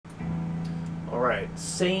Alright,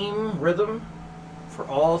 same rhythm for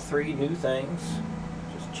all three new things.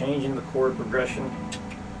 Just changing the chord progression.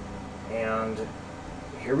 And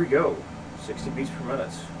here we go. 60 beats per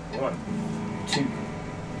minute. 1, 2,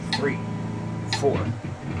 3, 4. 1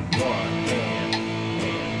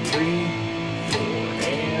 and 3, 4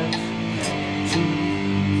 and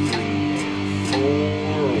 2, 3 and 4.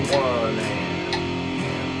 1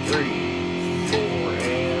 and 3, 4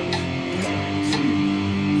 and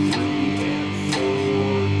 2, 3 and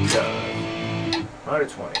 4. Done.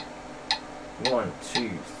 120. 1, 2,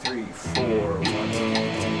 3, 4. 1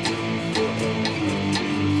 and 3, 4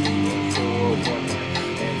 and 4. 1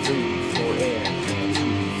 and 3, 4 and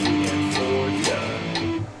 2, 3 and 4.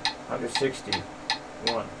 Done. 160.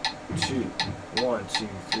 1, 2, 1, 2,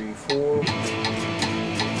 3, 4.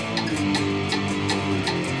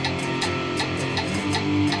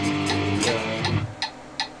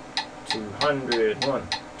 200. 1,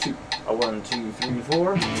 2, 1, 2, 3,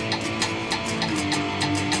 4.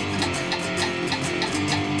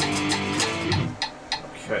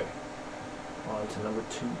 Okay. On to number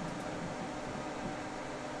 2.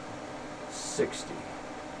 60.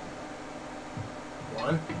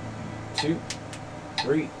 1, 2,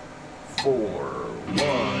 3, 4.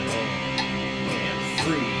 1 and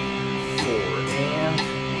 3, 4 and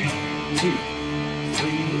 2,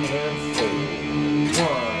 3 and 4. 1,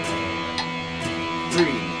 3,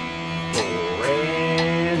 4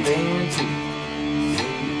 and 2, 3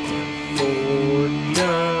 and 4.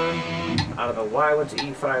 Done. I don't know why I went to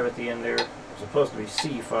E5 at the end there. It was supposed to be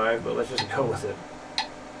C5, but let's just go with it.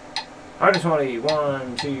 120.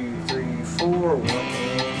 1, 2, 3, 4. 1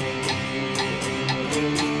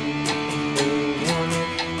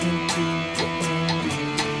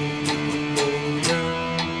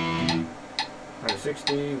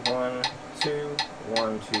 60, 1, 2,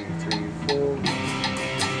 1, 2, 3, 4.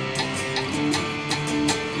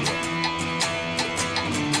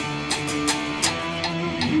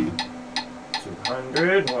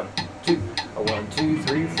 200, 1, 2, 1, 2,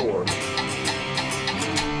 3, 4.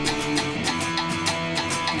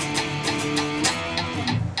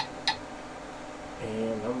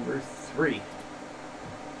 And number 3.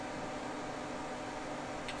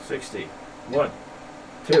 60, 1,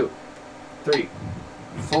 2, 3,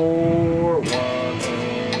 4, 1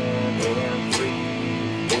 and 3,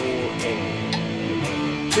 4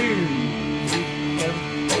 and 2, 3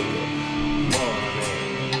 and 4, 1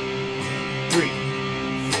 and 3, 4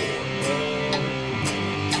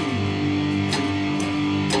 and 2,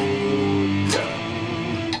 3, 4.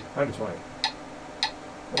 Done. 120.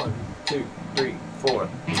 1, 2, 3, 4.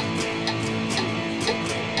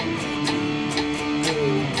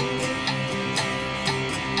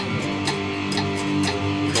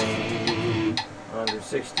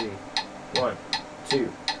 60. 1,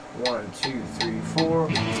 2, 1, 2, 3, 4.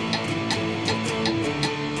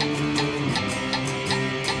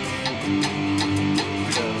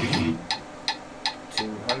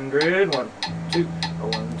 200. 1, 2,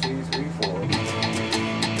 1, 2, 3, 4.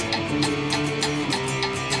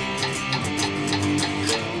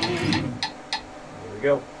 There we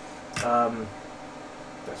go.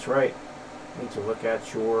 That's right. Need to look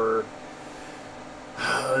at your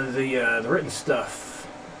the written stuff.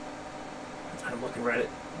 I'm looking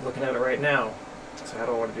at it right now. So how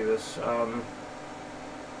do I want to do this? So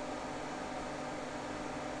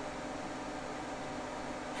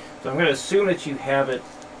I'm going to assume that you have it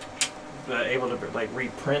able to like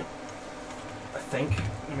reprint. I think.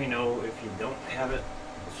 Let me know if you don't have it.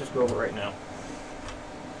 Let's just go over it right now.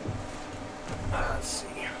 Let's see.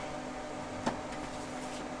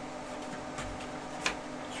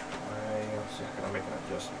 Let's see. I'm going to make an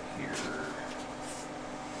adjustment here.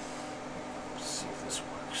 See if this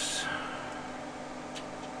works.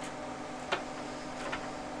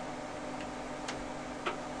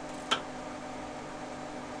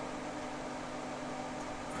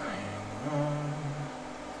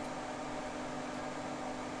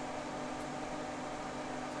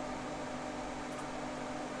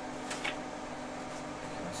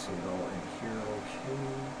 Can I see it all in here? Okay,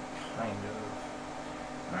 kind of.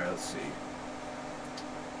 All right, let's see.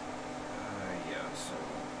 Yeah, so.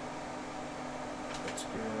 That's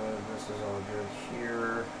good. This is all good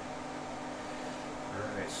here.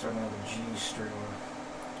 Alright, starting on the G string.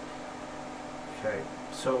 Okay,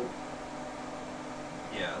 so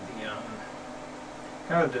yeah, the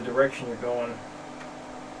kind of the direction you're going.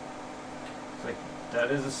 It's like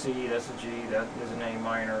that is a C, that's a G, that is an A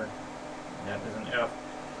minor, and that is an F.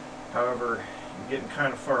 However, you're getting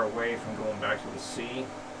kind of far away from going back to the C.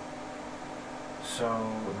 So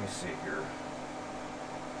let me see here.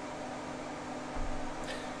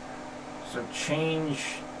 So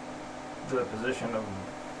change the position of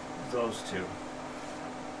those two,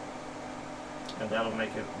 and that'll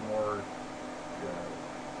make it more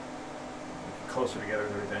closer together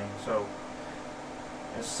and everything. So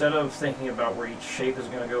instead of thinking about where each shape is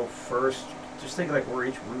going to go first, just think like where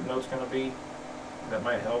each root note's going to be. That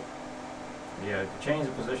might help. Yeah, if you change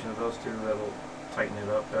the position of those two, that'll tighten it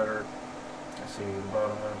up better. Let's see the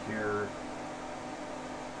bottom one here.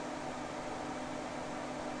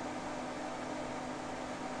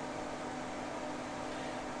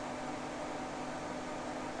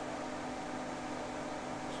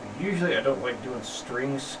 Usually I don't like doing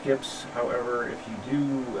string skips. However, if you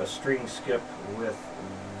do a string skip with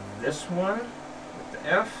this one, with the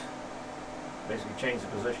F, basically change the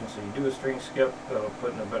position. So you do a string skip, that'll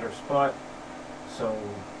put in a better spot. So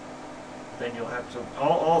then you'll have to,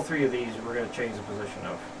 all three of these we're going to change the position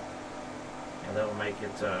of. And that'll make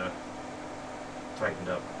it tightened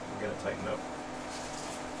up. We'll get it tightened up.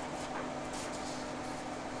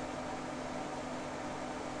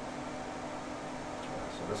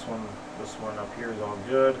 This one up here is all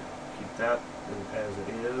good. Keep that as it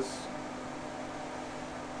is.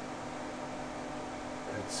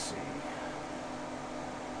 Let's see.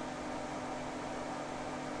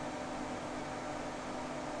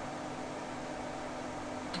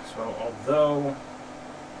 So although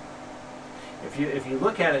if you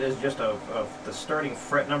look at it as just the starting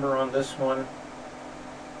fret number on this one,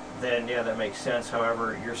 then yeah, that makes sense.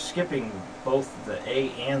 However, you're skipping both the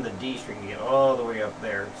A and the D string to get all the way up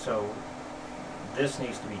there. So this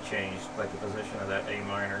needs to be changed, like the position of that A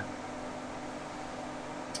minor.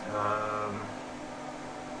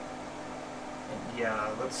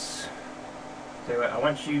 Yeah, let's tell you what, I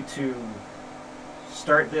want you to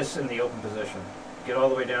start this in the open position. Get all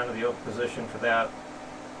the way down to the open position for that,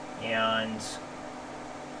 and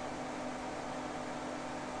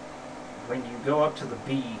when you go up to the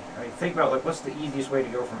B, I mean, think about like what's the easiest way to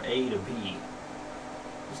go from A to B?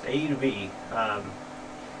 Just A to B.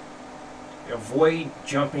 Avoid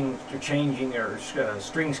jumping or changing or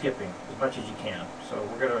string skipping as much as you can. So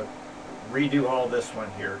we're going to redo all this one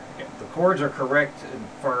here. Again, the chords are correct as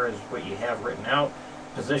far as what you have written out.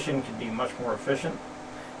 Position can be much more efficient.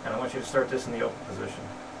 And I want you to start this in the open position.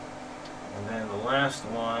 And then the last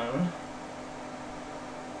one.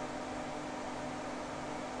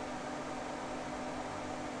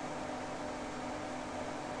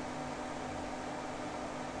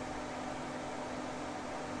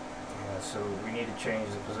 So we need to change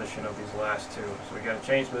the position of these last two. So we got to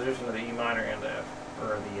change the position of the E minor and the F,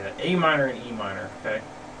 or the A minor and E minor. Okay.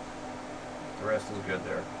 The rest is good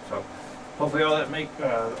there. So hopefully all that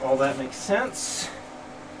makes sense.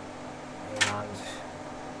 And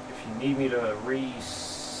if you need me to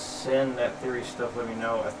resend that theory stuff, let me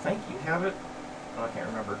know. I think you have it. Oh, I can't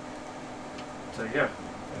remember. So yeah,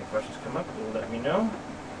 if any questions come up, you'll let me know.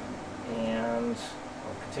 And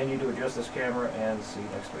I'll continue to adjust this camera and see you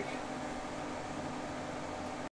next week.